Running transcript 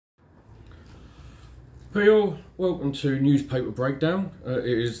Hey all, welcome to Newspaper Breakdown. It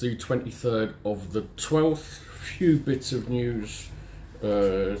is the 23rd of the 12th. Few bits of news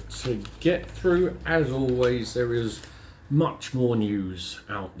to get through. As always, there is much more news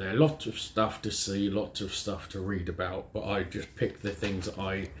out there. Lots of stuff to see, lots of stuff to read about, but I just picked the things that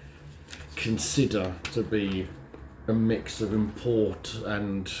I consider to be a mix of import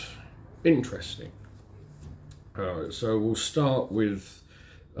and interesting. So we'll start with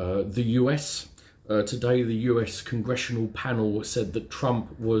the US. Today, the US congressional panel said that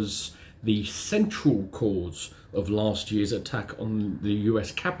Trump was the central cause of last year's attack on the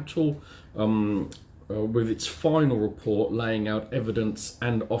US Capitol, with its final report laying out evidence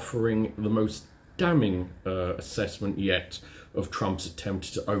and offering the most damning assessment yet of Trump's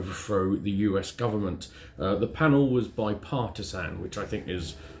attempt to overthrow the US government. The panel was bipartisan, which I think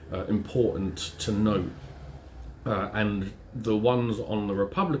is important to note. And the ones on the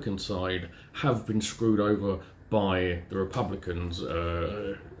Republican side have been screwed over by the Republicans.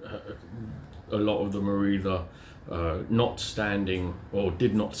 A lot of them are either not standing or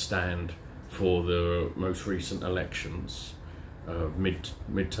did not stand for the most recent elections,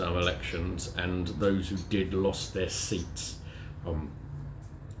 midterm elections, and those who did lost their seats.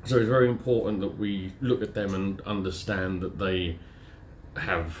 So it's very important that we look at them and understand that they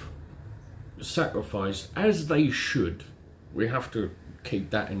have sacrificed, as they should. We have to keep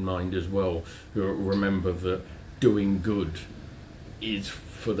that in mind as well. Remember that doing good is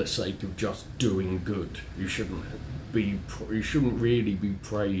for the sake of just doing good. You shouldn't really be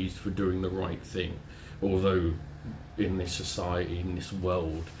praised for doing the right thing, although in this society, in this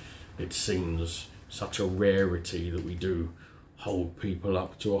world, it seems such a rarity that we do hold people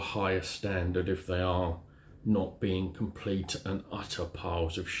up to a higher standard if they are not being complete and utter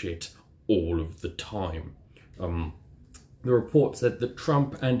piles of shit all of the time. The report said that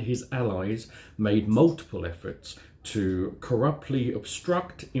Trump and his allies made multiple efforts to corruptly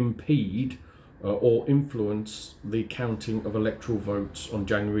obstruct, impede, or influence the counting of electoral votes on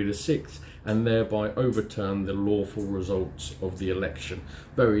January the 6th and thereby overturn the lawful results of the election.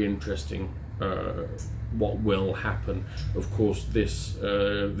 Very interesting what will happen. Of course, this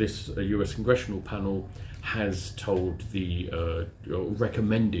US congressional panel has told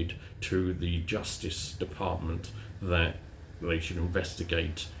recommended to the Justice Department that they should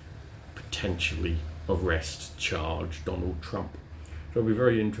investigate, potentially arrest, charge Donald Trump. So it'll be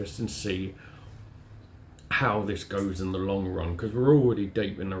very interesting to see how this goes in the long run, because we're already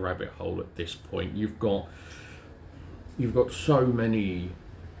deep in the rabbit hole at this point. You've got so many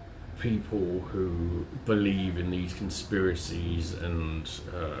people who believe in these conspiracies, and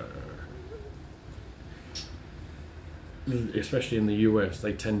especially in the US,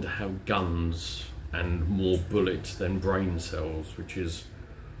 they tend to have guns and more bullets than brain cells, which is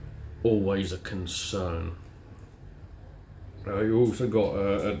always a concern. You also got,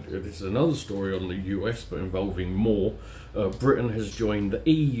 this is another story on the US, but involving more. Britain has joined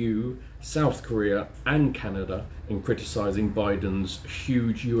the EU, South Korea and Canada in criticising Biden's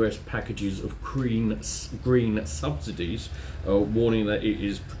huge US packages of green subsidies, warning that it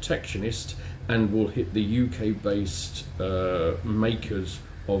is protectionist and will hit the UK-based makers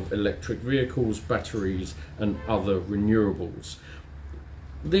of electric vehicles, batteries and other renewables.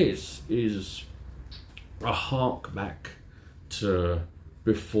 This is a hark back to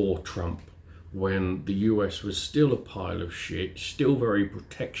before Trump, when the US was still a pile of shit, still very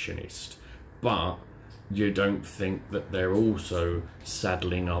protectionist, but you don't think that they're also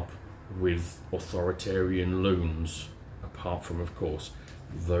saddling up with authoritarian loons, apart from, of course,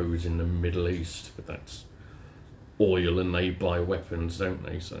 those in the Middle East, but that's oil and they buy weapons, don't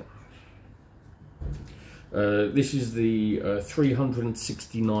they? So this is the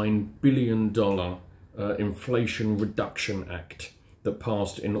 $369 billion Inflation Reduction Act that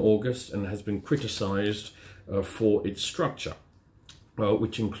passed in August and has been criticised for its structure,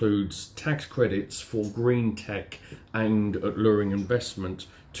 which includes tax credits for green tech aimed at luring investment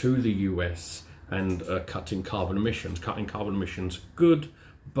to the US and cutting carbon emissions. Cutting carbon emissions, good,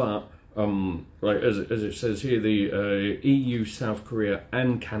 but like as it says here, the EU, South Korea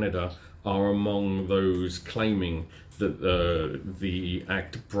and Canada are among those claiming that the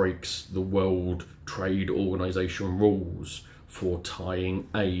act breaks the World Trade Organization rules for tying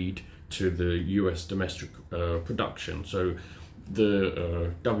aid to the US domestic production. So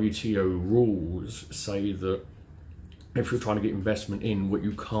the WTO rules say that if you're trying to get investment in, what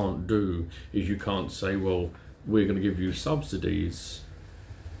you can't do is you can't say, well, we're going to give you subsidies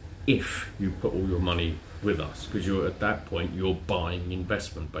if you put all your money with us, because you're at that point you're buying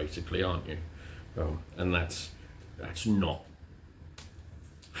investment basically, aren't you? And that's not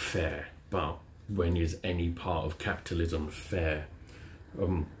fair, but when is any part of capitalism fair?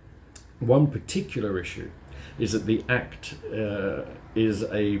 One particular issue is that the Act has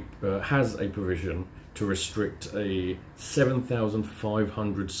a provision to restrict a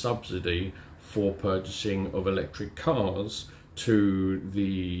 7,500 subsidy for purchasing of electric cars to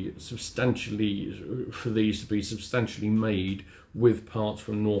for these to be substantially made with parts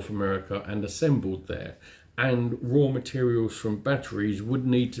from North America and assembled there. And raw materials from batteries would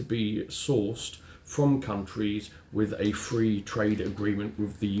need to be sourced from countries with a free trade agreement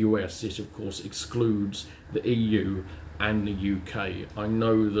with the US. This of course excludes the EU and the UK. I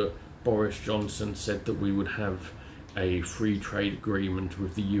know that Boris Johnson said that we would have a free trade agreement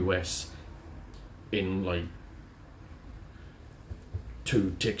with the US in like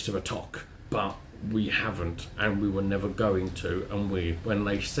 2 ticks of a tock, but we haven't, and we were never going to. And when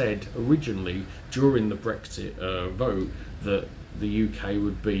they said originally during the Brexit vote that the UK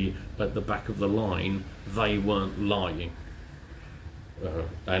would be at the back of the line, they weren't lying.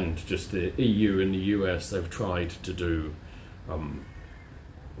 And just the EU and the US, they've tried to do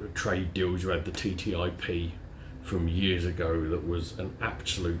trade deals. You had the TTIP from years ago that was an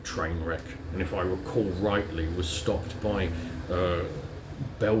absolute train wreck, and if I recall rightly was stopped by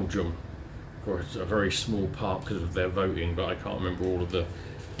Belgium for a very small part because of their voting, but I can't remember all of the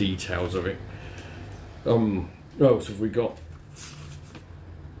details of it. What else have we got?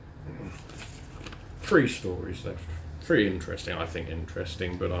 3 stories left. 3 interesting, I think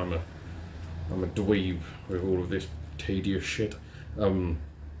interesting, but I'm a dweeb with all of this tedious shit.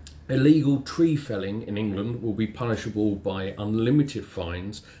 Illegal tree felling in England will be punishable by unlimited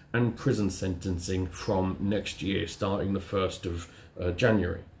fines and prison sentencing from next year, starting the 1st of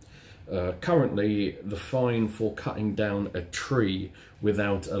January. Currently, the fine for cutting down a tree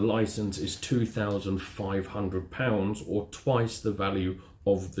without a licence is £2,500, or twice the value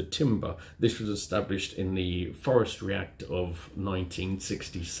of the timber. This was established in the Forestry Act of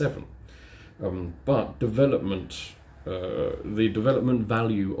 1967. But the development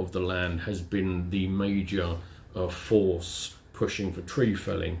value of the land has been the major force pushing for tree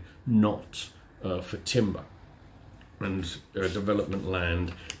felling, not for timber. And development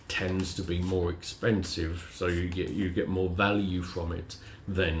land tends to be more expensive, so you get more value from it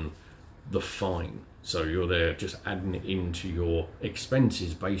than the fine. So you're there just adding it into your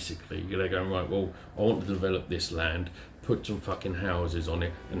expenses, basically. You're there going, right, well, I want to develop this land, put some fucking houses on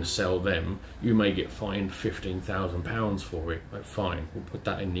it and sell them. You may get fined £15,000 for it. Like, fine, we'll put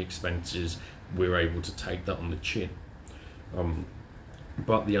that in the expenses. We're able to take that on the chin.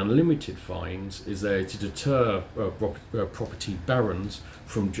 But the unlimited fines is there to deter property barons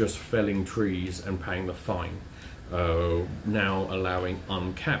from just felling trees and paying the fine. Now allowing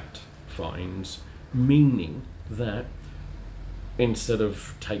uncapped fines, meaning that instead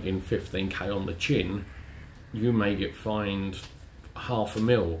of taking 15k on the chin, you may get fined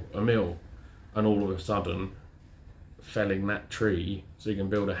 £500,000, and all of a sudden felling that tree so you can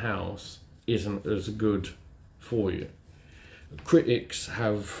build a house isn't as good for you. Critics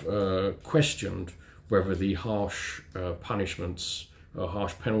have questioned whether the harsh punishments,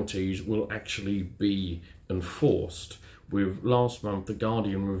 harsh penalties will actually be enforced. With last month, The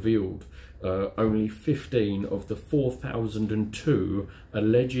Guardian revealed only 15 of the 4,002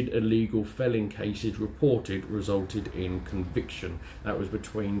 alleged illegal felling cases reported resulted in conviction. That was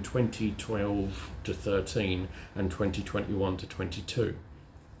between 2012 to 13 and 2021 to 22.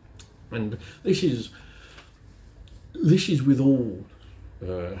 And this is with all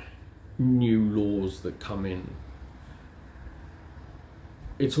new laws that come in.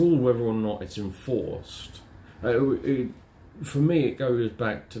 It's all whether or not it's enforced. For me, it goes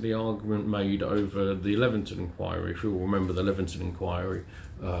back to the argument made over the Leventon inquiry, if you will remember the Leventon inquiry,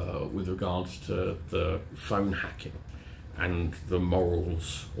 with regards to the phone hacking and the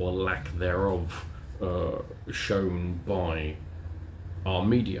morals or lack thereof shown by our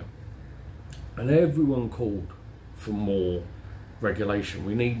media. And everyone called for more regulation.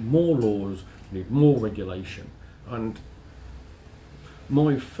 We need more laws, we need more regulation. And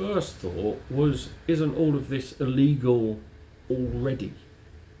my first thought was, isn't all of this illegal already?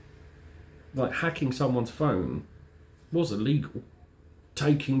 Like, hacking someone's phone was illegal.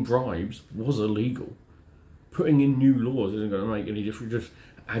 Taking bribes was illegal. Putting in new laws isn't going to make any difference. Just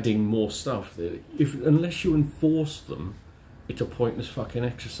adding more stuff. Unless you enforce them, it's a pointless fucking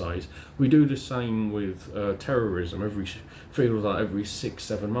exercise. We do the same with terrorism. Feels like every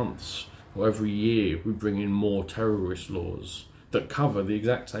 6-7 months or every year we bring in more terrorist laws that cover the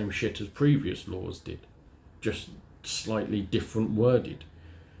exact same shit as previous laws did, just slightly different worded.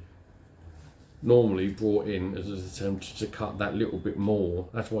 normally brought in as an attempt to cut that little bit more.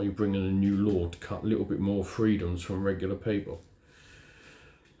 That's why you bring in a new law, to cut a little bit more freedoms from regular people.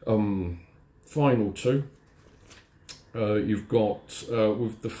 Final two. You've got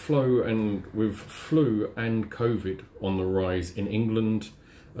with the flu and COVID on the rise in England,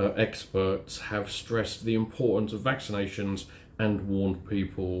 experts have stressed the importance of vaccinations and warned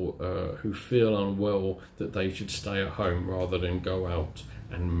people who feel unwell that they should stay at home rather than go out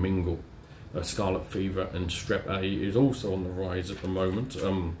and mingle. Scarlet fever and strep A is also on the rise at the moment.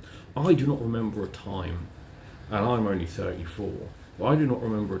 I do not remember a time, and I'm only 34, but I do not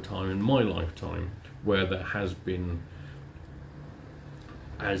remember a time in my lifetime where there has been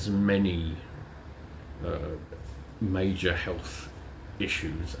as many major health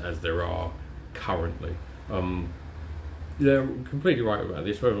issues as there are currently. They're completely right about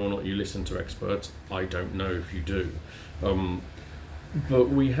this. Whether or not you listen to experts, I don't know if you do. But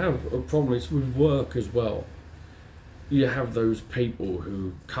we have a problem with work as well. You have those people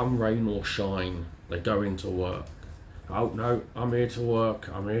who, come rain or shine, they go into work. Oh no, I'm here to work,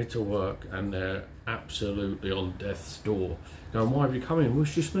 and they're absolutely on death's door. Going, why have you come in? Well,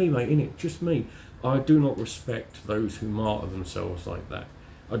 it's just me, mate, innit? Just me. I do not respect those who martyr themselves like that.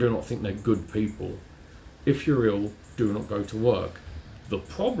 I do not think they're good people. If you're ill, do not go to work. The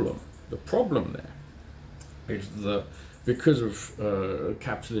problem there is that because of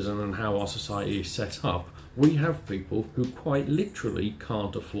capitalism and how our society is set up, we have people who quite literally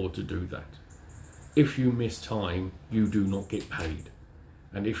can't afford to do that. If you miss time, you do not get paid.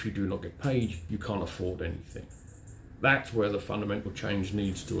 And if you do not get paid, you can't afford anything. That's where the fundamental change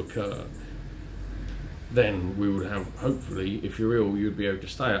needs to occur. Then we would have, hopefully, if you're ill, you'd be able to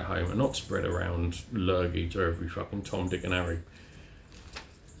stay at home and not spread around lurgy to every fucking Tom, Dick and Harry.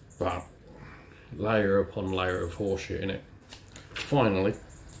 But layer upon layer of horseshit in it. Finally,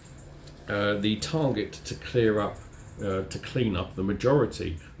 the target to clean up the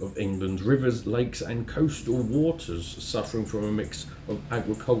majority of England's rivers, lakes and coastal waters suffering from a mix of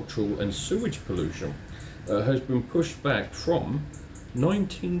agricultural and sewage pollution has been pushed back from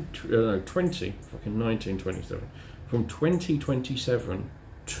 2027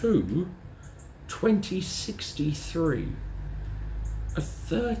 to 2063. A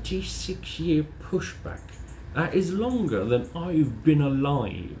 36-year pushback. That is longer than I've been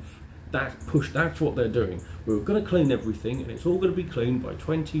alive. That's what they're doing. We're going to clean everything, and it's all going to be cleaned by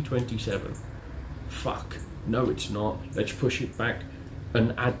 2027. Fuck. No, it's not. Let's push it back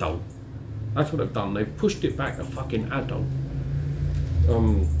an adult. That's what they've done. They've pushed it back a fucking adult.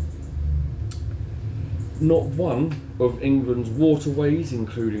 Not one of England's waterways,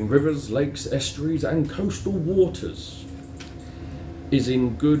 including rivers, lakes, estuaries, and coastal waters, is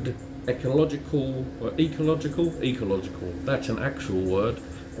in good ecological, that's an actual word,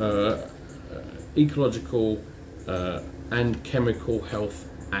 ecological and chemical health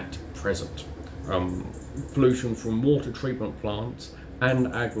at present. Pollution from water treatment plants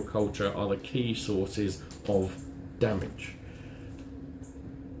and agriculture are the key sources of damage.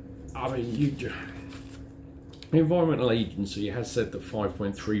 I mean, the Environmental Agency has said that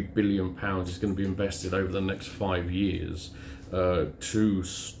 £5.3 billion is going to be invested over the next 5 years to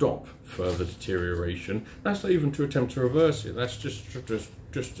stop further deterioration. That's not even to attempt to reverse it. That's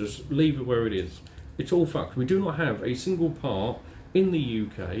just leave it where it is. It's all fucked. We do not have a single part in the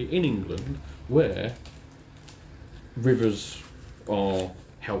UK, in England, where rivers are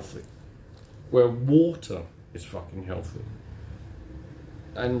healthy, where water is fucking healthy.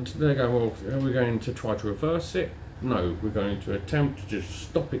 And they're going, well, are we going to try to reverse it? No, we're going to attempt to just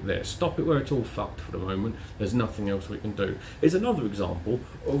stop it there. Stop it where it's all fucked for the moment. There's nothing else we can do. It's another example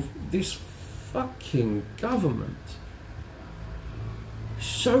of this fucking government.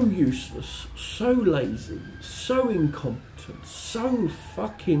 So useless, so lazy, so incompetent, so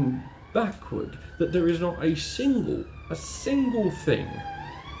fucking backward that there is not a single thing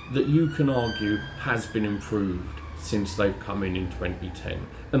that you can argue has been improved since they've come in 2010,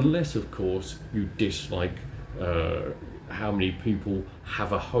 unless of course you dislike how many people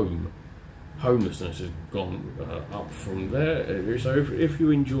have a home. Homelessness has gone up from there, so if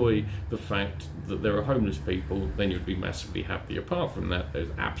you enjoy the fact that there are homeless people, then you'd be massively happy. Apart from that, there's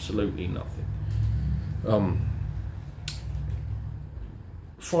absolutely nothing.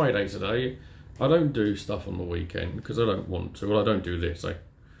 Friday today, I don't do stuff on the weekend because I don't want to. Well, I don't do this,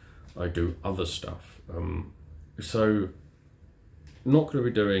 I do other stuff. So, not going to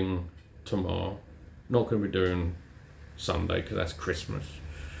be doing tomorrow, not going to be doing Sunday because that's Christmas.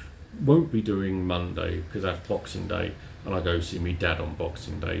 Won't be doing Monday because that's Boxing Day, and I go see me dad on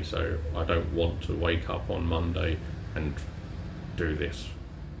Boxing Day, so I don't want to wake up on Monday and do this.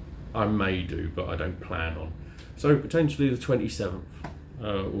 I may do, but I don't plan on. So potentially the 27th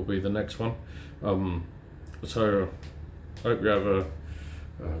will be the next one. So I hope you have a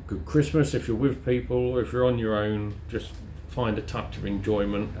good Christmas if you're with people, or if you're on your own, just find a touch of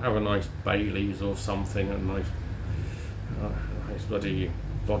enjoyment. Have a nice Baileys or something, a nice bloody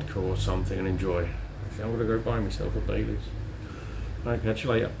vodka or something, and enjoy. I'm going to go buy myself a Baileys. I'll catch you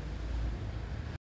later.